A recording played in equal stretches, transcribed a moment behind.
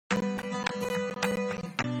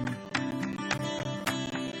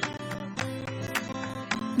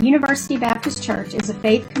University Baptist Church is a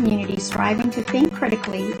faith community striving to think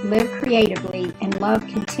critically, live creatively, and love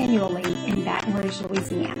continually in Baton Rouge,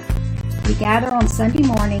 Louisiana. We gather on Sunday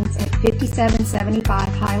mornings at 5775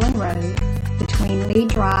 Highland Road between Lee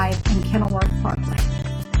Drive and Kenilworth Parkway.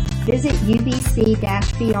 Visit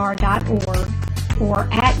ubc-br.org or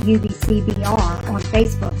at ubcbr on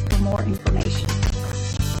Facebook for more information.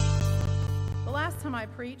 The last time I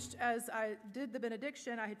preached, as I did the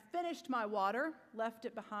benediction, I had finished my water, left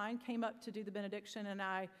it behind, came up to do the benediction, and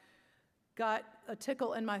I got a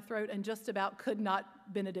tickle in my throat and just about could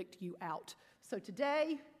not benedict you out. So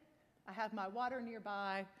today, I have my water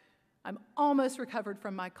nearby. I'm almost recovered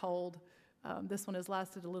from my cold. This one has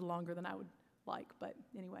lasted a little longer than I would like, but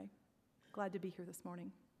anyway, glad to be here this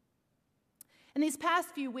morning. In these past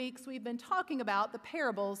few weeks, we've been talking about the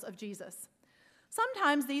parables of Jesus.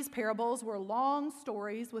 Sometimes these parables were long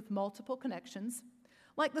stories with multiple connections,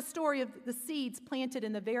 like the story of the seeds planted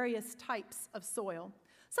in the various types of soil.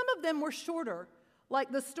 Some of them were shorter,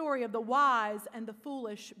 like the story of the wise and the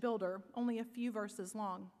foolish builder, only a few verses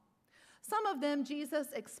long. Some of them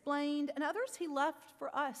Jesus explained, and others he left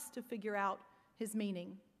for us to figure out his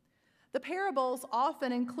meaning. The parables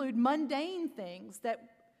often include mundane things that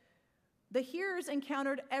the hearers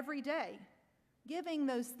encountered every day, giving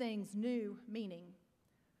those things new meaning.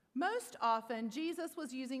 Most often, Jesus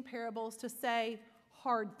was using parables to say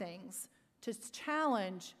hard things, to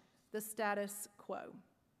challenge the status quo.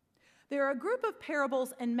 There are a group of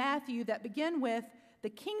parables in Matthew that begin with, "The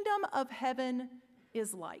kingdom of heaven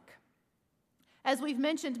is like." As we've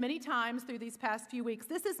mentioned many times through these past few weeks,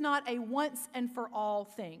 this is not a once and for all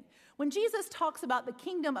thing. When Jesus talks about the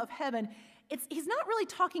kingdom of heaven, he's not really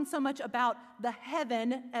talking so much about the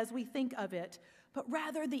heaven as we think of it, but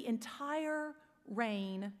rather the entire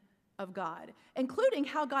reign of God, including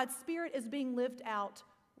how God's Spirit is being lived out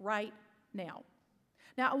right now.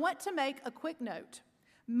 Now, I want to make a quick note.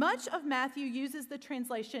 Much of Matthew uses the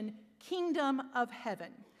translation kingdom of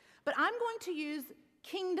heaven, but I'm going to use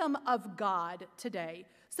kingdom of God today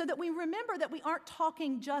so that we remember that we aren't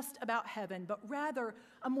talking just about heaven, but rather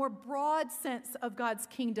a more broad sense of God's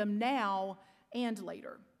kingdom now and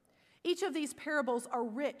later. Each of these parables are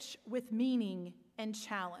rich with meaning and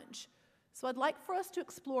challenge. So I'd like for us to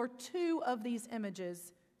explore two of these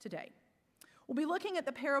images today. We'll be looking at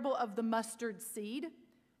the parable of the mustard seed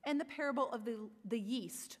and the parable of the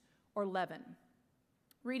yeast or leaven.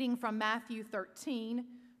 Reading from Matthew 13,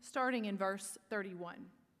 starting in verse 31.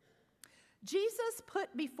 Jesus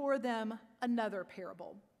put before them another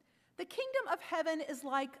parable. The kingdom of heaven is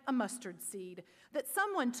like a mustard seed that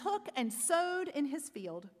someone took and sowed in his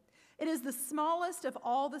field. It is the smallest of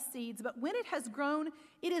all the seeds, but when it has grown,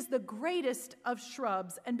 it is the greatest of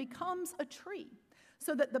shrubs and becomes a tree,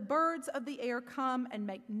 so that the birds of the air come and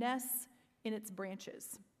make nests in its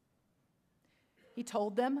branches. He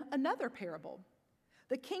told them another parable.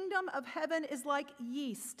 The kingdom of heaven is like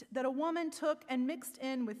yeast that a woman took and mixed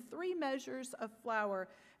in with 3 measures of flour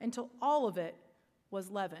until all of it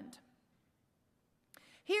was leavened.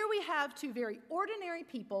 Here we have 2 very ordinary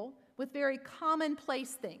people with very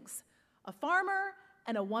commonplace things, a farmer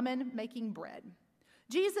and a woman making bread.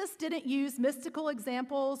 Jesus didn't use mystical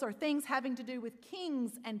examples or things having to do with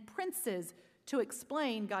kings and princes to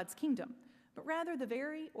explain God's kingdom, but rather the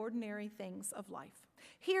very ordinary things of life.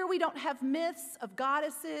 Here we don't have myths of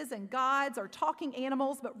goddesses and gods or talking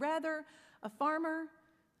animals, but rather a farmer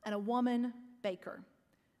and a woman baker.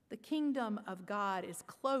 The kingdom of God is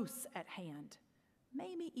close at hand,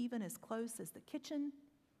 maybe even as close as the kitchen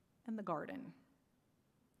and the garden.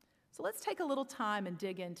 So let's take a little time and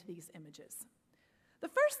dig into these images. The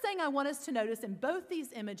first thing I want us to notice in both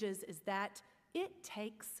these images is that it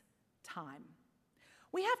takes time.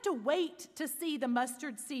 We have to wait to see the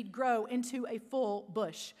mustard seed grow into a full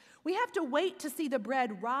bush. We have to wait to see the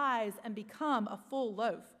bread rise and become a full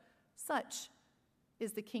loaf. Such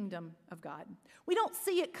is the kingdom of God. We don't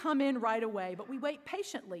see it come in right away, but we wait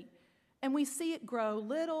patiently, and we see it grow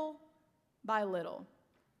little by little.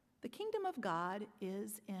 The kingdom of God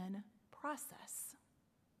is in process.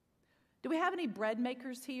 Do we have any bread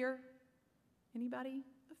makers here? Anybody?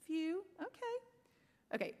 A few?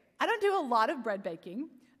 Okay. I don't do a lot of bread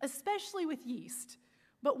baking, especially with yeast,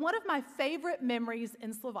 but one of my favorite memories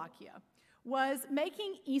in Slovakia was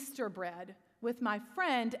making Easter bread with my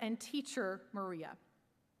friend and teacher, Maria.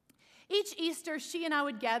 Each Easter, she and I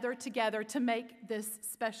would gather together to make this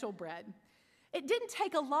special bread. It didn't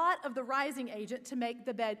take a lot of the rising agent to make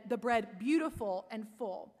the bread beautiful and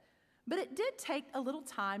full, but it did take a little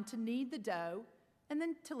time to knead the dough and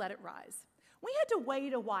then to let it rise. We had to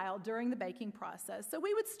wait a while during the baking process, so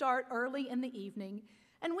we would start early in the evening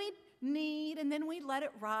And we'd knead, and then we'd let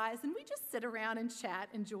it rise, and we'd just sit around and chat,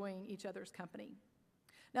 enjoying each other's company.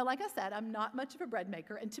 Now, like I said, I'm not much of a bread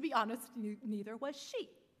maker, and to be honest, neither was she.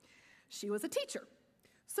 She was a teacher.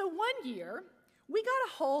 So one year, we got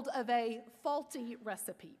a hold of a faulty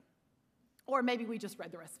recipe. Or maybe we just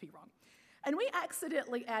read the recipe wrong. And we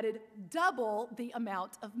accidentally added double the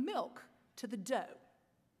amount of milk to the dough.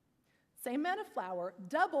 Same amount of flour,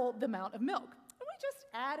 double the amount of milk. And we just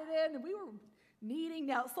added it, and we were kneading.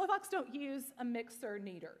 Now, Slovaks don't use a mixer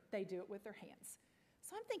kneader. They do it with their hands.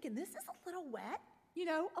 So I'm thinking, this is a little wet,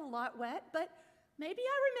 a lot wet, but maybe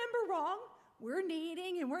I remember wrong. We're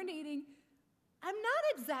kneading and we're kneading. I'm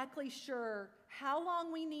not exactly sure how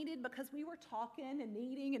long we kneaded because we were talking and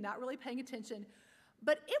kneading and not really paying attention,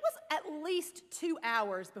 but it was at least 2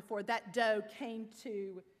 hours before that dough came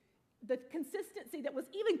to the consistency that was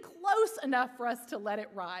even close enough for us to let it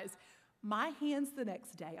rise. My hands the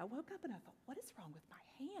next day, I woke up and I thought, what is wrong with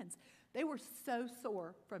my hands? They were so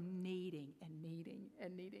sore from kneading and kneading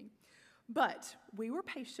and kneading. But we were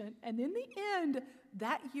patient, and in the end,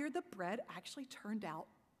 that year the bread actually turned out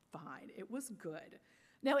fine. It was good.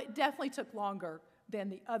 Now, it definitely took longer than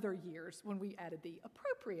the other years when we added the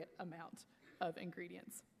appropriate amount of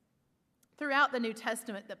ingredients. Throughout the New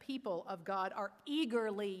Testament, the people of God are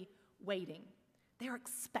eagerly waiting. They're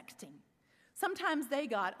expecting. Sometimes they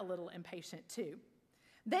got a little impatient too.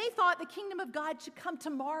 They thought the kingdom of God should come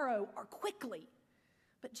tomorrow or quickly.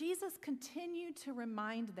 But Jesus continued to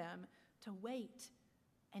remind them to wait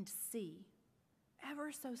and see,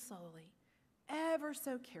 ever so slowly, ever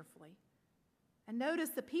so carefully. And notice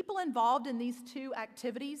the people involved in these two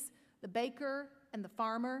activities, the baker and the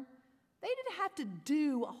farmer, they didn't have to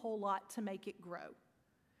do a whole lot to make it grow.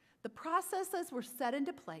 The processes were set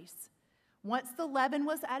into place. Once the leaven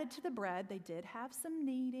was added to the bread, they did have some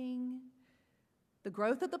kneading. The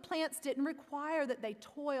growth of the plants didn't require that they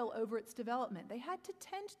toil over its development. They had to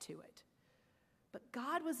tend to it. But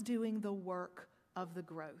God was doing the work of the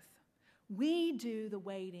growth. We do the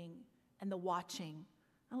waiting and the watching,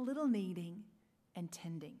 a little kneading and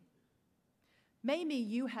tending. Maybe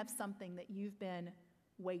you have something that you've been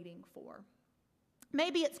waiting for.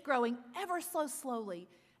 Maybe it's growing ever so slowly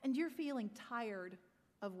and you're feeling tired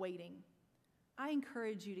of waiting. I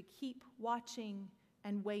encourage you to keep watching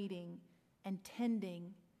and waiting and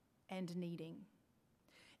tending and kneading.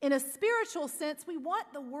 In a spiritual sense, we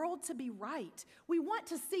want the world to be right. We want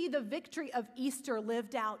to see the victory of Easter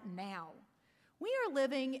lived out now. We are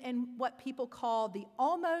living in what people call the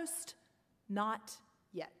almost not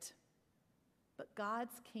yet. But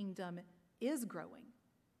God's kingdom is growing,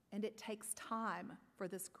 and it takes time for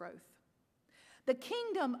this growth. The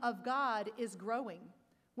kingdom of God is growing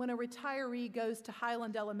when a retiree goes to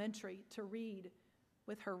Highland Elementary to read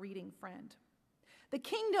with her reading friend. The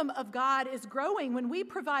kingdom of God is growing when we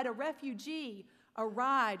provide a refugee a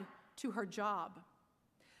ride to her job.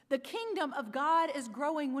 The kingdom of God is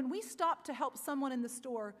growing when we stop to help someone in the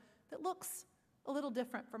store that looks a little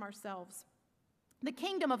different from ourselves. The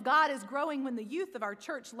kingdom of God is growing when the youth of our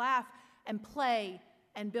church laugh and play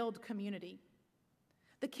and build community.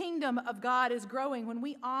 The kingdom of God is growing when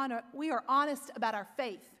we are honest about our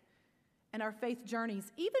faith and our faith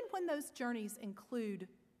journeys, even when those journeys include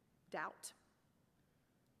doubt.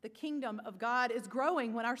 The kingdom of God is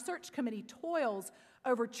growing when our search committee toils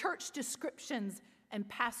over church descriptions and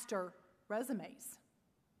pastor resumes.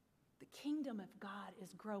 The kingdom of God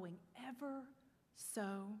is growing ever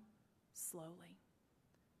so slowly.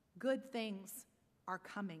 Good things are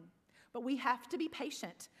coming, but we have to be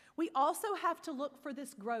patient. We also have to look for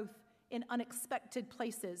this growth in unexpected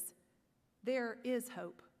places. There is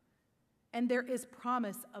hope, and there is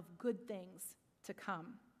promise of good things to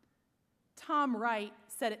come. Tom Wright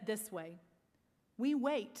said it this way: we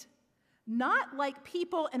wait, not like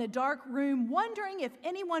people in a dark room wondering if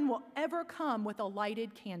anyone will ever come with a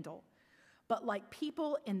lighted candle, but like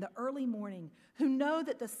people in the early morning who know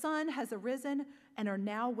that the sun has arisen and are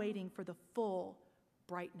now waiting for the full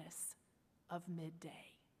brightness of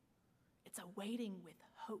midday. It's a waiting with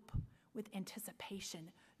hope, with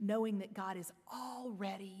anticipation, knowing that God is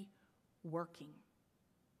already working.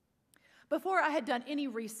 Before I had done any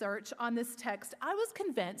research on this text, I was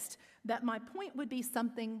convinced that my point would be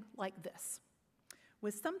something like this.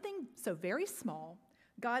 With something so very small,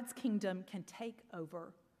 God's kingdom can take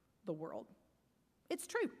over the world. It's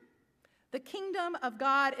true. The kingdom of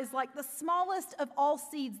God is like the smallest of all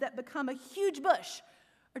seeds that become a huge bush,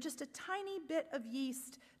 or just a tiny bit of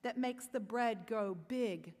yeast that makes the bread grow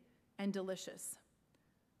big and delicious.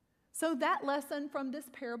 So that lesson from this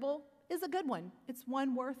parable is a good one. It's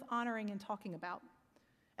one worth honoring and talking about.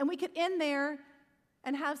 And we could end there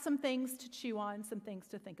and have some things to chew on, some things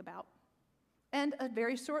to think about, and a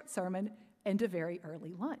very short sermon and a very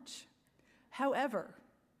early lunch. However,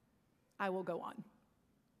 I will go on.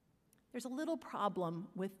 There's a little problem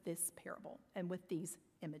with this parable and with these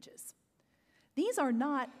images. These are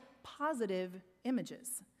not positive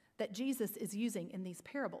images that Jesus is using in these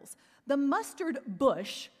parables. The mustard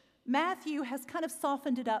bush, Matthew has kind of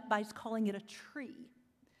softened it up by calling it a tree,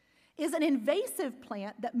 is an invasive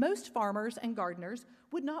plant that most farmers and gardeners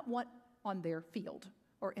would not want on their field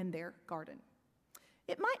or in their garden.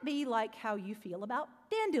 It might be like how you feel about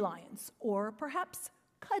dandelions or perhaps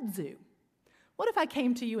kudzu. What if I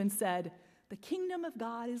came to you and said, the kingdom of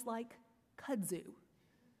God is like kudzu?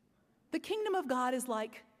 The kingdom of God is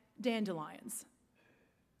like dandelions,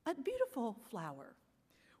 a beautiful flower.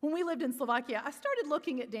 When we lived in Slovakia, I started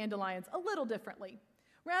looking at dandelions a little differently.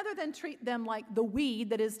 Rather than treat them like the weed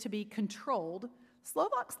that is to be controlled,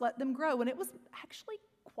 Slovaks let them grow, and it was actually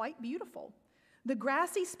quite beautiful. The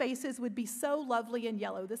grassy spaces would be so lovely and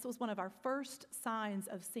yellow. This was one of our first signs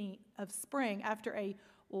of spring after a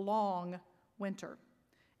long winter.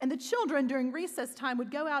 And the children during recess time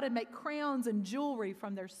would go out and make crowns and jewelry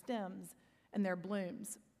from their stems and their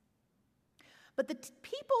blooms. But the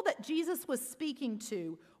people that Jesus was speaking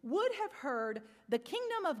to would have heard the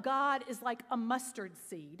kingdom of God is like a mustard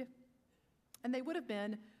seed, and they would have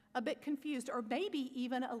been a bit confused or maybe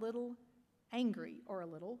even a little angry or a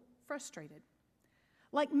little frustrated.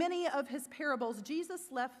 Like many of his parables, Jesus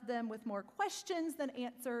left them with more questions than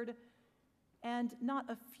answered and not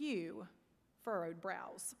a few furrowed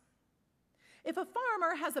brows. If a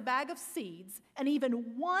farmer has a bag of seeds and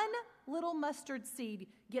even one little mustard seed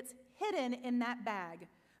gets hidden in that bag,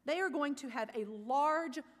 they are going to have a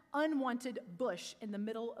large, unwanted bush in the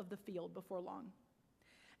middle of the field before long.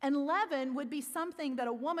 And leaven would be something that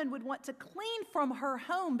a woman would want to clean from her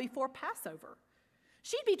home before Passover.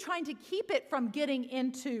 She'd be trying to keep it from getting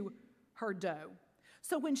into her dough.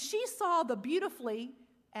 So when she saw the beautifully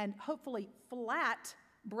and hopefully flat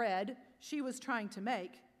bread she was trying to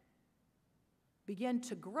make begin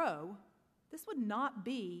to grow, this would not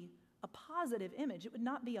be a positive image. It would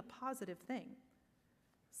not be a positive thing.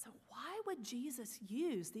 So why would Jesus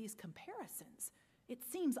use these comparisons? It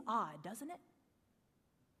seems odd, doesn't it?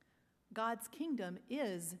 God's kingdom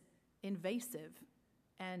is invasive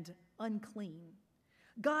and unclean.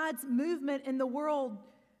 God's movement in the world,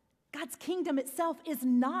 God's kingdom itself is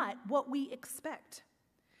not what we expect.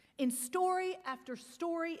 In story after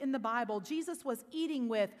story in the Bible, Jesus was eating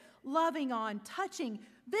with, loving on, touching,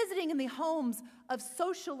 visiting in the homes of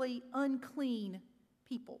socially unclean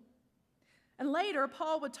people. And later,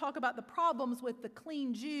 Paul would talk about the problems with the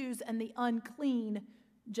clean Jews and the unclean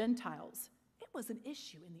Gentiles. It was an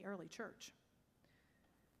issue in the early church.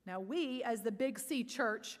 Now, we, as the Big C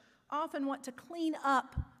church, often want to clean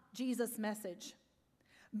up Jesus' message.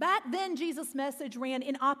 Back then, Jesus' message ran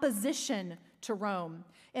in opposition to Rome.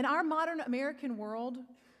 In our modern American world,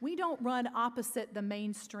 we don't run opposite the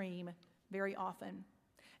mainstream very often.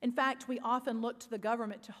 In fact, we often look to the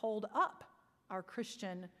government to hold up our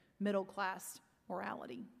Christian middle-class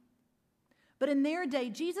morality. But in their day,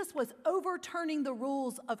 Jesus was overturning the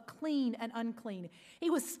rules of clean and unclean. He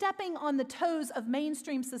was stepping on the toes of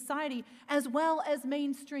mainstream society as well as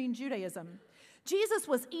mainstream Judaism. Jesus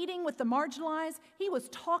was eating with the marginalized. He was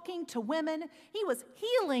talking to women. He was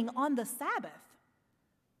healing on the Sabbath.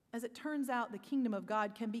 As it turns out, the kingdom of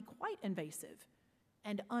God can be quite invasive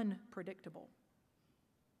and unpredictable.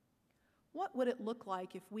 What would it look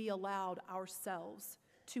like if we allowed ourselves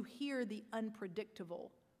to hear the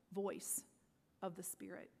unpredictable voice of the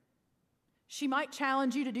Spirit? She might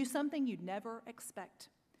challenge you to do something you'd never expect.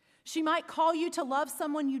 She might call you to love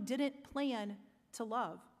someone you didn't plan to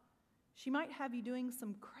love. She might have you doing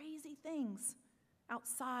some crazy things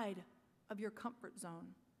outside of your comfort zone.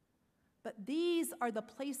 But these are the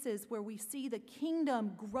places where we see the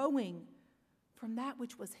kingdom growing from that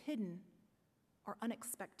which was hidden or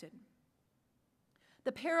unexpected.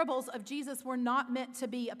 The parables of Jesus were not meant to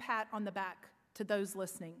be a pat on the back to those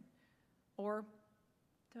listening or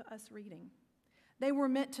to us reading. They were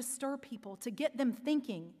meant to stir people, to get them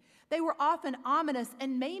thinking. They were often ominous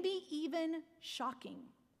and maybe even shocking.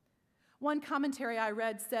 One commentary I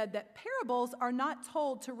read said that parables are not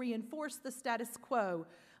told to reinforce the status quo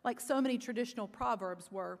like so many traditional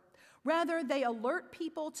proverbs were. Rather, they alert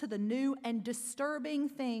people to the new and disturbing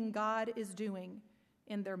thing God is doing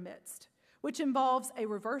in their midst, which involves a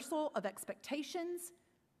reversal of expectations,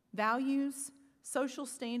 values, social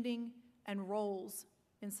standing, and roles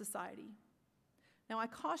in society. Now, I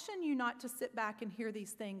caution you not to sit back and hear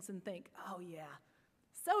these things and think, oh yeah,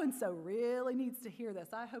 so-and-so really needs to hear this.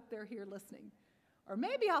 I hope they're here listening. Or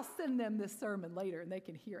maybe I'll send them this sermon later and they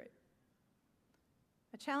can hear it.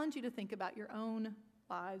 I challenge you to think about your own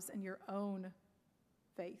lives and your own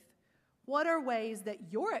faith. What are ways that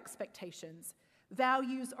your expectations,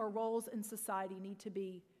 values, or roles in society need to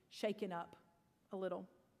be shaken up a little?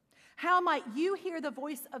 How might you hear the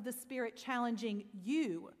voice of the Spirit challenging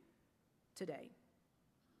you today?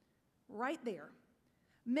 Right there,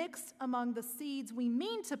 mixed among the seeds we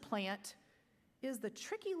mean to plant, is the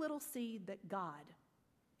tricky little seed that God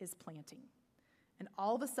is planting. And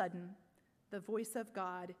all of a sudden, the voice of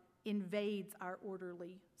God invades our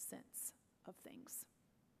orderly sense of things.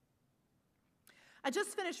 I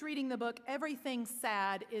just finished reading the book Everything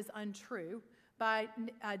Sad is Untrue by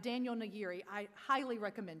Daniel Nayeri. I highly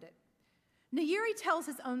recommend it. Nayeri tells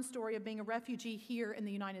his own story of being a refugee here in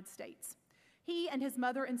the United States. He and his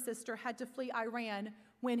mother and sister had to flee Iran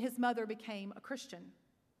when his mother became a Christian.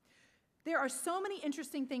 There are so many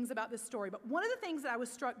interesting things about this story, but one of the things that I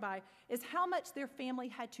was struck by is how much their family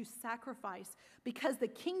had to sacrifice because the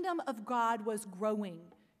kingdom of God was growing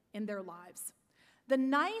in their lives. The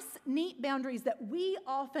nice, neat boundaries that we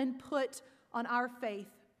often put on our faith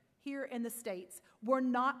here in the States were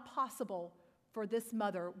not possible for this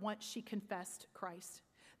mother once she confessed Christ.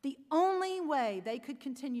 The only way they could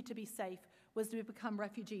continue to be safe was to become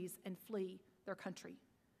refugees and flee their country.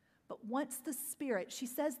 But once the Spirit, she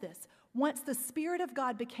says this, once the Spirit of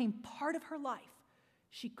God became part of her life,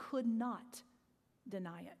 she could not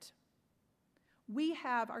deny it. We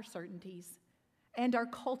have our certainties and our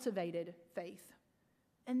cultivated faith.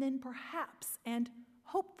 And then perhaps and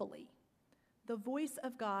hopefully, the voice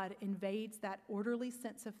of God invades that orderly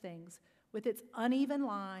sense of things with its uneven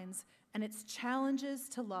lines and its challenges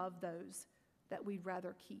to love those that we'd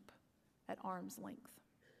rather keep at arm's length.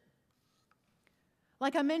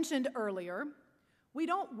 Like I mentioned earlier, we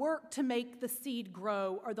don't work to make the seed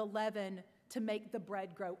grow or the leaven to make the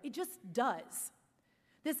bread grow. It just does.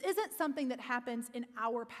 This isn't something that happens in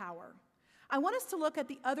our power. I want us to look at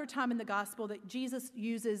the other time in the gospel that Jesus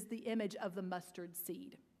uses the image of the mustard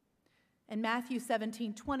seed. In Matthew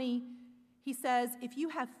 17:20, he says, if you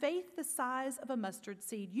have faith the size of a mustard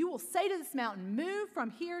seed, you will say to this mountain, move from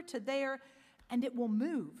here to there, and it will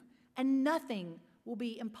move, and nothing will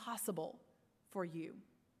be impossible for you.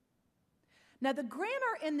 Now, the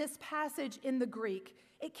grammar in this passage in the Greek,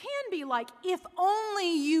 it can be like, if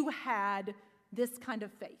only you had this kind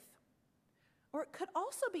of faith. Or it could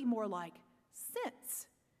also be more like, since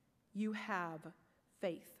you have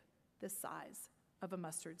faith the size of a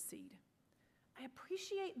mustard seed. I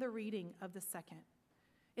appreciate the reading of the second.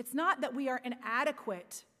 It's not that we are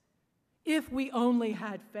inadequate if we only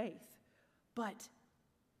had faith, but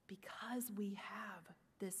because we have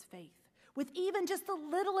this faith, with even just the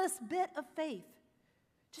littlest bit of faith,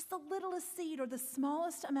 just the littlest seed or the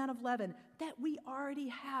smallest amount of leaven that we already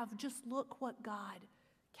have, just look what God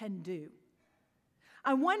can do.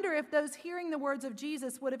 I wonder if those hearing the words of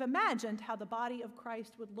Jesus would have imagined how the body of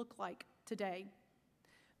Christ would look like today.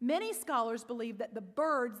 Many scholars believe that the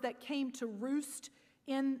birds that came to roost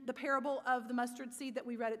in the parable of the mustard seed that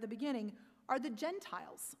we read at the beginning are the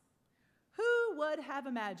Gentiles. Who would have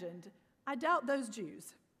imagined? I doubt those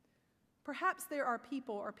Jews. Perhaps there are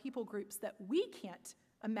people or people groups that we can't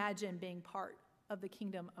imagine being part of the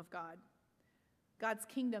kingdom of God. God's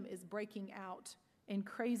kingdom is breaking out in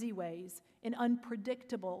crazy ways, in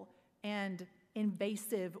unpredictable and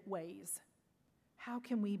invasive ways. How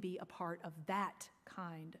can we be a part of that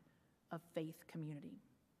kind of faith community?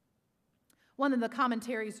 One of the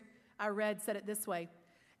commentaries I read said it this way: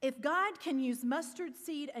 if God can use mustard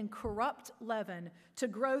seed and corrupt leaven to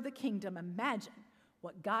grow the kingdom, imagine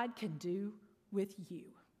what God can do with you.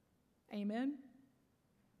 Amen?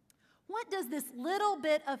 What does this little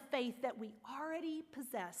bit of faith that we already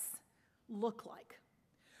possess look like?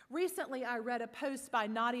 Recently, I read a post by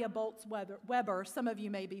Nadia Bolz-Weber, some of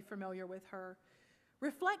you may be familiar with her,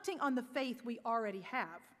 reflecting on the faith we already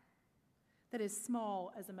have that is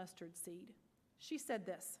small as a mustard seed. She said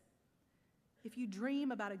this: if you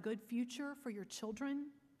dream about a good future for your children,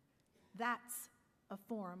 that's a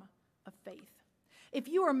form of faith. If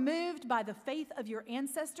you are moved by the faith of your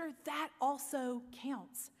ancestor, that also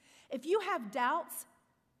counts. If you have doubts,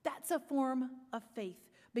 that's a form of faith,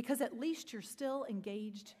 because at least you're still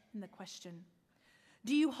engaged in the question.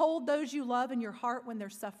 Do you hold those you love in your heart when they're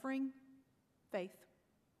suffering? Faith.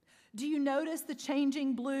 Do you notice the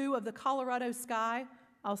changing blue of the Colorado sky?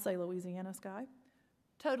 I'll say Louisiana sky.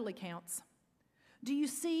 Totally counts. Do you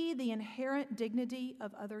see the inherent dignity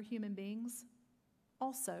of other human beings?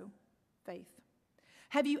 Also, faith.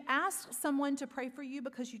 Have you asked someone to pray for you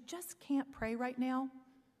because you just can't pray right now?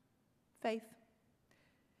 Faith.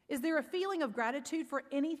 Is there a feeling of gratitude for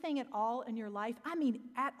anything at all in your life? I mean,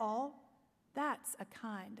 at all? That's a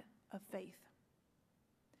kind of faith.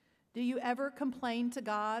 Do you ever complain to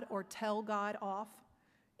God or tell God off?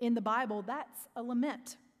 In the Bible, that's a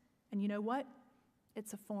lament. And you know what?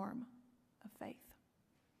 It's a form of faith.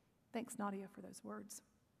 Thanks, Nadia, for those words.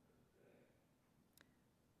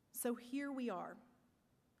 So here we are,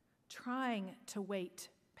 trying to wait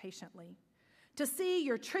patiently, to see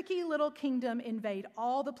your tricky little kingdom invade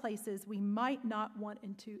all the places we might not want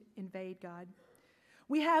to invade, God.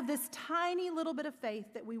 We have this tiny little bit of faith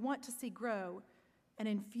that we want to see grow and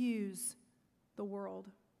infuse the world.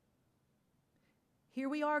 Here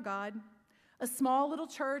we are, God, a small little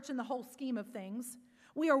church in the whole scheme of things.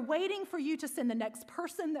 We are waiting for you to send the next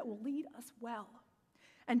person that will lead us well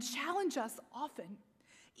and challenge us often,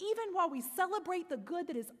 even while we celebrate the good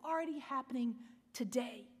that is already happening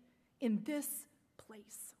today in this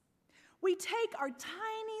place. We take our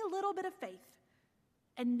tiny little bit of faith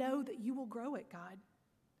and know that you will grow it, God.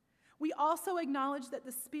 We also acknowledge that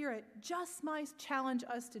the Spirit just might challenge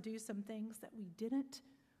us to do some things that we didn't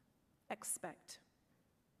expect.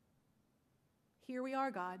 Here we are,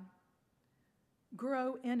 God.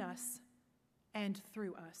 Grow in us and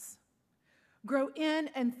through us. Grow in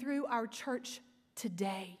and through our church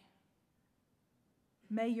today.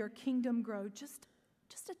 May your kingdom grow just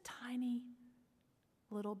a tiny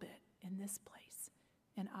little bit in this place,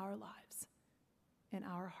 in our lives, in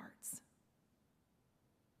our hearts.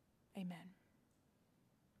 Amen.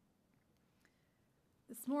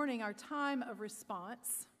 This morning, our time of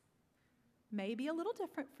response may be a little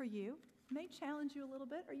different for you, may challenge you a little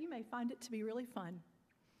bit, or you may find it to be really fun.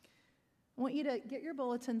 I want you to get your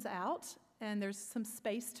bulletins out, and there's some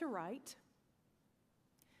space to write.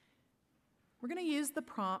 We're going to use the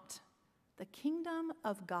prompt, "The kingdom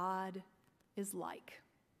of God is like."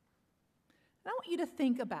 And I want you to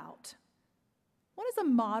think about, what is a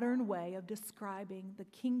modern way of describing the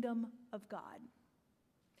kingdom of God?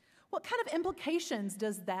 What kind of implications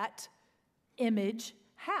does that image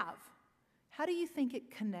have? How do you think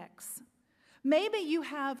it connects? Maybe you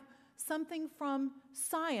have something from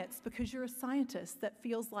science because you're a scientist that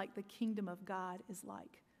feels like the kingdom of God is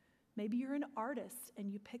like. Maybe you're an artist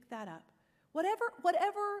and you pick that up.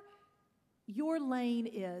 Whatever your lane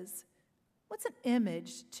is, what's an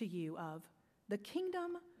image to you of the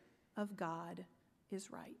kingdom of God is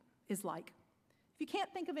like? If you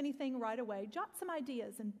can't think of anything right away, jot some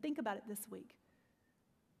ideas and think about it this week.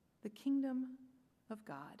 The kingdom of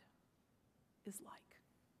God is like.